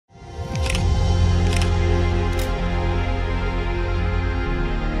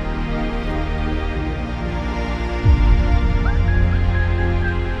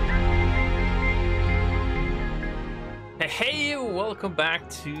welcome back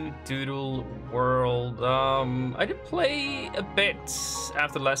to Doodle World. I did play a bit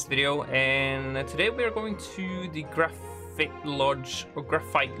after the last video, and today we are going to the Graphite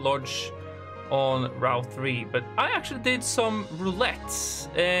Lodge on Route 3. But I actually did some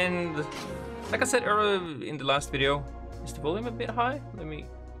roulettes, and like I said earlier in the last video, is the volume a bit high? Let me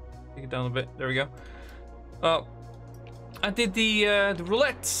take it down a bit. There we go. I did the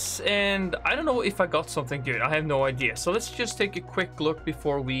roulettes, and I don't know if I got something good. I have no idea. So let's just take a quick look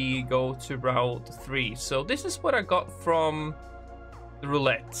before we go to Route 3. So this is what I got from the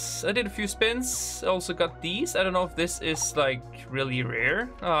roulettes. I did a few spins. I also got these. I don't know if this is like really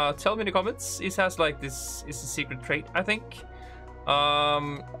rare. Tell me in the comments. It has like this is a secret trait, I think.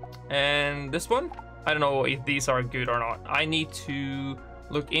 And this one, I don't know if these are good or not. I need to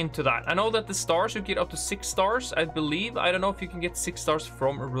look into that. I know that the stars, you get up to 6 stars, I believe. I don't know if you can get 6 stars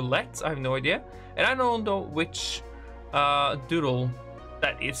from a roulette. I have no idea. And I don't know which doodle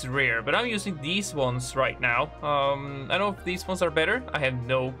that is rare, but I'm using these ones right now. I don't know if these ones are better. I have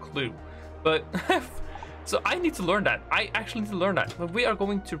no clue. But so I need to learn that. I actually need to learn that. But we are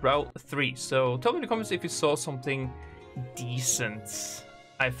going to Route 3. So tell me in the comments if you saw something decent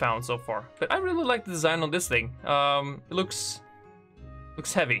I found so far. But I really like the design on this thing. It looks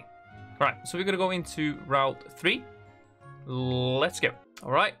heavy. All right, so we're gonna go into Route 3. Let's go.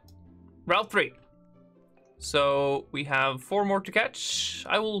 All right, Route 3. So we have 4 more to catch.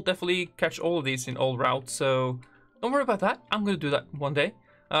 I will definitely catch all of these in all routes, so don't worry about that. I'm gonna do that one day.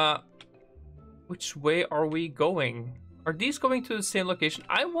 Which way are we going? Are these going to the same location?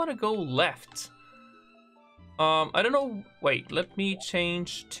 I want to go left. I don't know. Wait, let me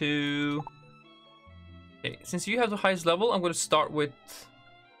change to... Okay, since you have the highest level, I'm going to start with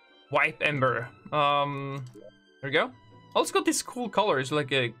Wipe Ember. There we go. Oh, it's got this cool color. It's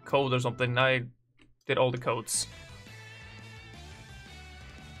like a code or something. I did all the codes.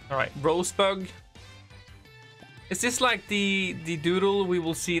 Alright, Rosebug. Is this like the doodle we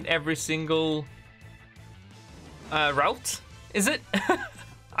will see in every single route? Is it?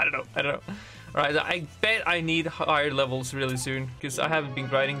 I don't know. Alright, I bet I need higher levels really soon, because I haven't been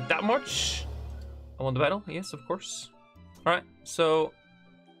grinding that much. I won the battle, yes, of course. Alright, so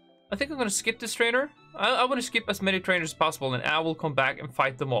I think I'm gonna skip this trainer. I want to skip as many trainers as possible, and I will come back and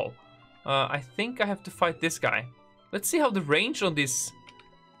fight them all. I think I have to fight this guy. Let's see how the range on these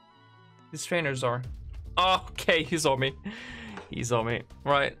trainers are. Oh, okay, he saw me. He saw me.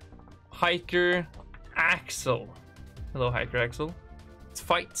 Right, Hiker Axel. Hello, Hiker Axel. Let's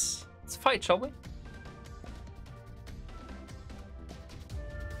fight. Let's fight, shall we?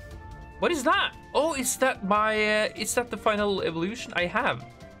 What is that? Oh, is that my, is that the final evolution I have?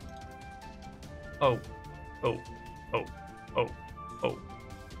 Oh.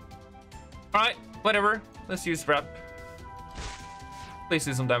 Alright, whatever. Let's use Wrap. Please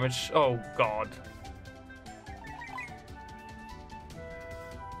do some damage. Oh, God.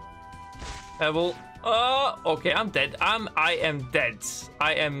 Pebble. Okay, I'm dead. I am dead.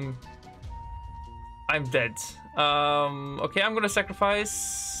 I'm dead. Okay, I'm gonna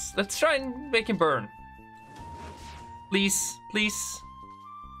sacrifice. Let's try and make him burn. Please, please.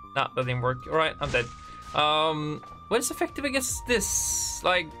 Nah, that didn't work. Alright, I'm dead. What is effective against this?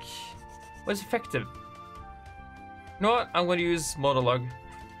 Like, what is effective? You know what? I'm gonna use Monologue.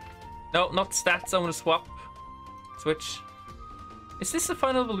 No, not stats. I'm gonna swap. Switch. Is this the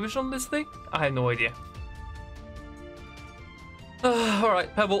final evolution on this thing? I have no idea.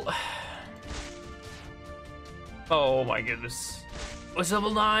 Alright, Pebble. Oh my goodness. It's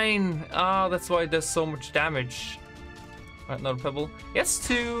level 9! Ah, that's why it does so much damage. Alright, another Pebble. Yes,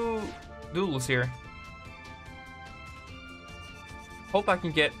 2 doodles here. Hope I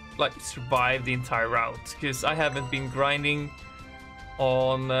can get, like, survive the entire route, because I haven't been grinding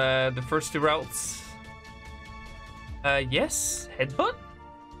on the first 2 routes. Yes, Headbutt?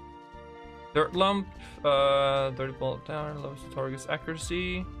 Dirt Lump, Dirty Bullet down, lowers the target's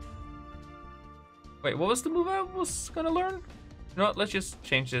accuracy. Wait, what was the move I was gonna learn? You know what, let's just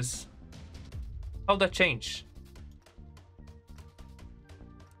change this. How'd that change?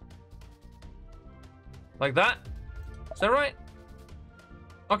 Like that? Is that right?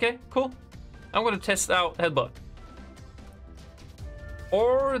 Okay, cool. I'm gonna test out Headbutt.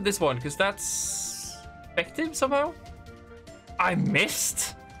 Or this one, because that's effective somehow. I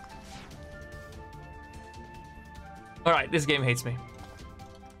missed. Alright, this game hates me.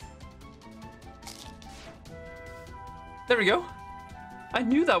 There we go. I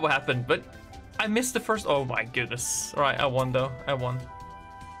knew that would happen, but I missed the first. Oh my goodness. Alright, I won though. I won.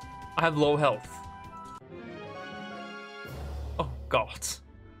 I have low health. Oh god.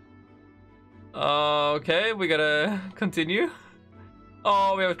 Okay, we gotta continue.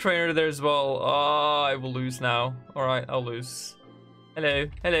 Oh, we have a trainer there as well. Oh, I will lose now. Alright, I'll lose. Hello,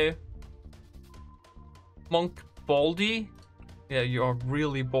 hello. Monk Baldy? Yeah, you are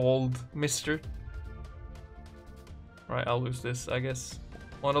really bald, mister. Right, I'll lose this, I guess.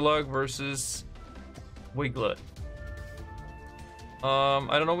 Monologue versus Wiglet. I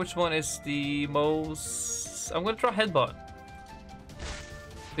don't know which one is the most... I'm gonna try Headbutt.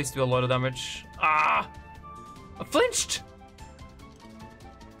 Please do a lot of damage. Ah! I flinched!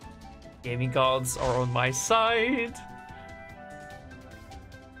 Gaming gods are on my side.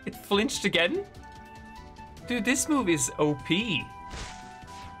 It flinched again? Dude, this move is OP.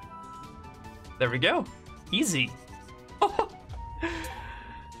 There we go. Easy.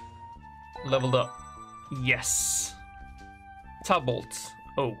 Leveled up. Yes. Tubbolt.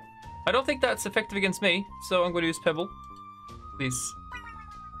 Oh. I don't think that's effective against me, so I'm going to use Pebble. Please.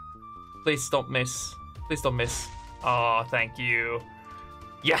 Please don't miss. Please don't miss. Oh, thank you.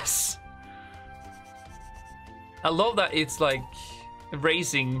 Yes! I love that it's like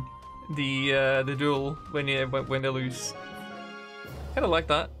raising the duel when they lose. Kind of like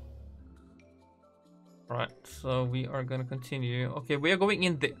that. Right, so we are gonna continue. Okay, we are going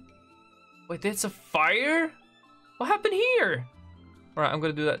in the... Wait, there's a fire? What happened here? Alright, I'm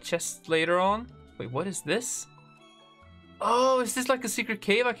gonna do that chest later on. Wait, what is this? Oh, is this like a secret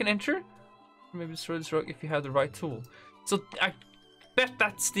cave I can enter? Maybe destroy this rock if you have the right tool. So I bet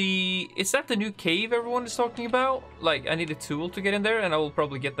that's the... Is that the new cave everyone is talking about? Like, I need a tool to get in there, and I will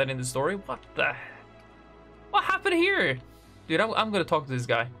probably get that in the story. What the... What happened here? Dude, I'm gonna talk to this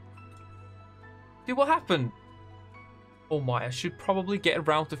guy. Dude, what happened? Oh my, I should probably get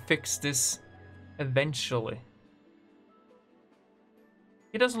around to fix this eventually.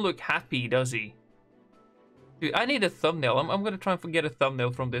 He doesn't look happy, does he? Dude, I need a thumbnail. I'm gonna try and get a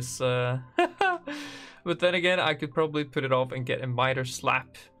thumbnail from this. But then again, I could probably put it off and get a miter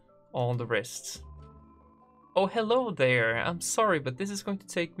slap on the wrist. Oh, hello there. I'm sorry, but this is going to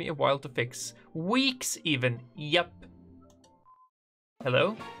take me a while to fix. Weeks even. Yep.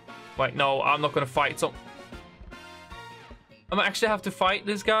 Hello? Wait, no, I'm not gonna fight some... I'm actually have to fight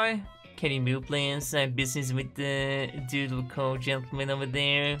this guy. Can you move, please? I have business with the Doodle World gentleman over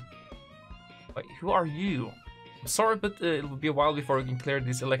there. Wait, who are you? I'm sorry, but it will be a while before we can clear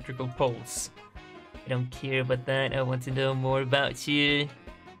these electrical poles. I don't care about that. I want to know more about you.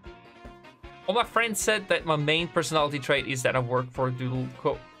 All my friends said that my main personality trait is that I work for Doodle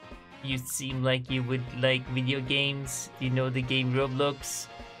World. You seem like you would like video games. Do you know the game Roblox?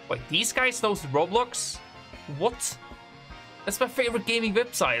 Wait, these guys knows Roblox? What? That's my favorite gaming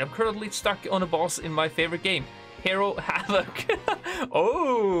website. I'm currently stuck on a boss in my favorite game, Hero Havoc.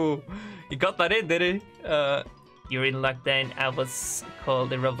 Oh, you got that in, did he? You're in luck then. I was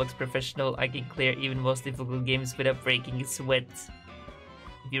called a Roblox professional. I can clear even most difficult games without breaking a sweat.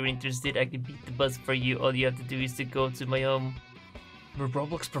 If you're interested, I can beat the boss for you. All you have to do is to go to my home. You're a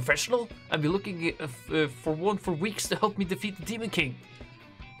Roblox professional? I've been looking for one for weeks to help me defeat the Demon King.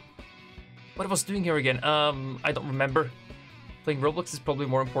 What I was doing here again? I don't remember. Playing Roblox is probably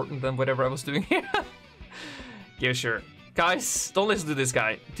more important than whatever I was doing here. Yeah, sure. Guys, don't listen to this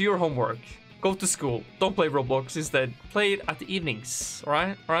guy. Do your homework. Go to school. Don't play Roblox instead. Play it at the evenings.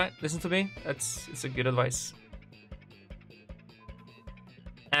 Alright? Alright? Listen to me. It's a good advice.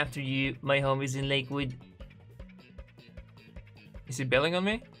 After you, my home is in Lakewood. Is he bailing on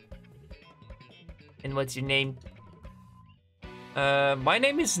me? And what's your name? My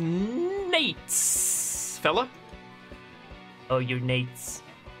name is Nates, fella. Oh, you're Nates.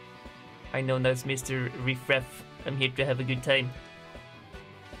 I know that's Mr. Riffraff. I'm here to have a good time.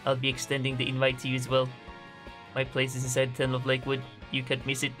 I'll be extending the invite to you as well. My place is inside the town of Lakewood. You can't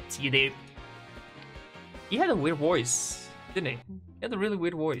miss it. See you there. He had a weird voice, didn't he? He had a really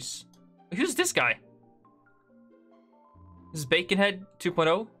weird voice. Who's this guy? This is Baconhead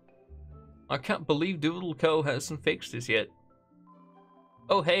 2.0? I can't believe Doodle Co. hasn't fixed this yet.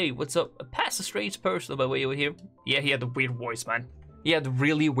 Oh, hey, what's up? Pass a strange person on my way over here. Yeah, he had a weird voice, man. He had a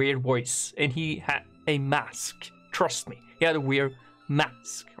really weird voice. And he had a mask. Trust me. He had a weird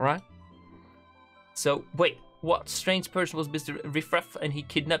mask, right? So, wait. What strange person was Mr. Riffraff and he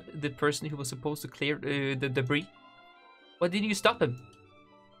kidnapped the person who was supposed to clear the debris? Why didn't you stop him?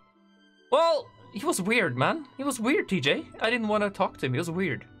 Well, he was weird, man. He was weird, TJ. I didn't want to talk to him. He was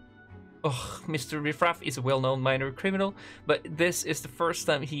weird. Oh, Mr. Riffraff is a well-known minor criminal, but this is the first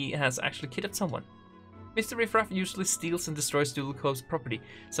time he has actually kidnapped someone. Mr. Riffraff usually steals and destroys Doodle Cove's property,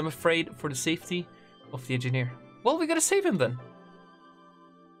 so I'm afraid for the safety of the engineer. Well, we gotta save him then.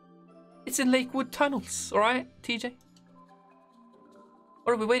 It's in Lakewood Tunnels, alright, TJ?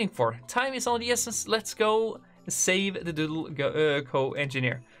 What are we waiting for? Time is on the essence. Let's go save the Doodle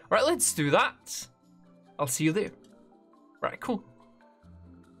co-engineer. All right, let's do that. I'll see you there. All right, cool.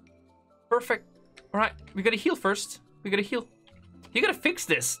 Perfect. All right, we gotta heal first. We gotta heal. You gotta fix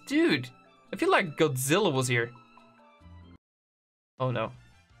this, dude. I feel like Godzilla was here. Oh no.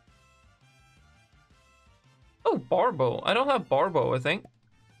 Oh, Barbo. I don't have Barbo, I think.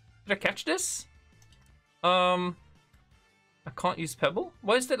 Did I catch this? I can't use Pebble?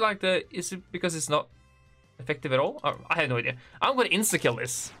 Why is that like the... Is it because it's not effective at all? Oh, I have no idea. I'm gonna insta-kill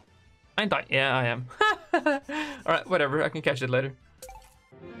this. I'm dying. Yeah, I am. Alright, whatever. I can catch it later.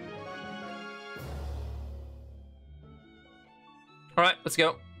 Alright, let's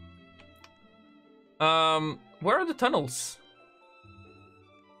go. Where are the tunnels?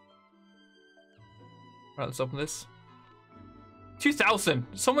 Alright, let's open this. 2,000.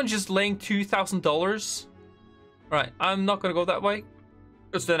 Someone just laying $2,000. Alright, I'm not gonna go that way,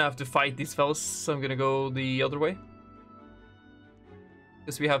 because then I have to fight these fellas, so I'm gonna go the other way.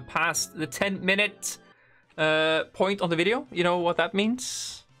 Because we have passed the 10-minute point on the video. You know what that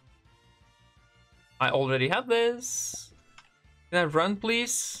means? I already have this. Can I run,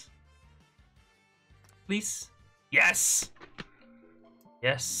 please? Please? Yes!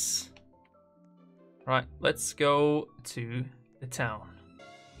 Yes. Alright, let's go to the town.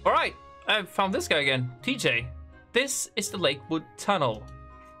 Alright, I found this guy again. TJ. This is the Lakewood Tunnel.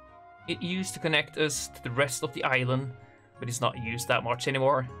 It used to connect us to the rest of the island, but it's not used that much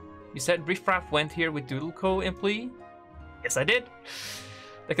anymore. You said Riff Raff went here with Doodle Co. employee? Yes, I did.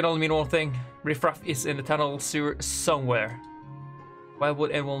 That can only mean one thing. Riff Raff is in the tunnel sewer somewhere. Why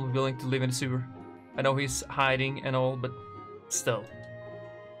would anyone be willing to live in the sewer? I know he's hiding and all, but still.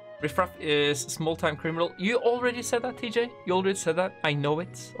 Riff Raff is a small-time criminal. You already said that, TJ. You already said that. I know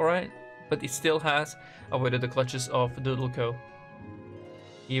it, alright? But it still has avoided the clutches of Doodle Co.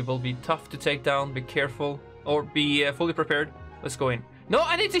 He will be tough to take down. Be careful. Or be fully prepared. Let's go in. No,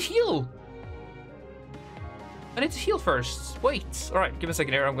 I need to heal! I need to heal first. Wait. Alright, give me a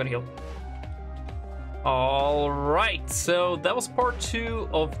second here. I'm gonna heal. Alright, so that was part 2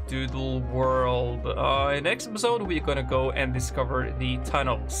 of Doodle World. In next episode, we're gonna go and discover the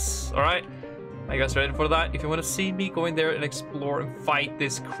tunnels. Alright? Are you guys ready for that? If you want to see me go in there and explore and fight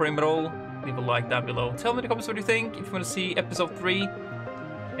this criminal, leave a like down below. Tell me in the comments what you think. If you want to see episode 3.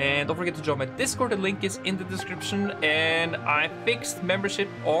 And don't forget to join my Discord. The link is in the description. And I fixed membership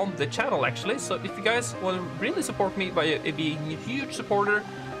on the channel, actually. So if you guys want to really support me by being a huge supporter,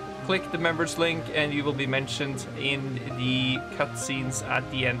 click the members link and you will be mentioned in the cutscenes at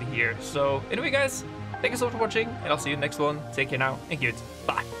the end here. So anyway, guys, thank you so much for watching. And I'll see you in the next one. Take care now and good.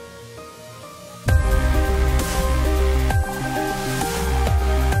 Bye.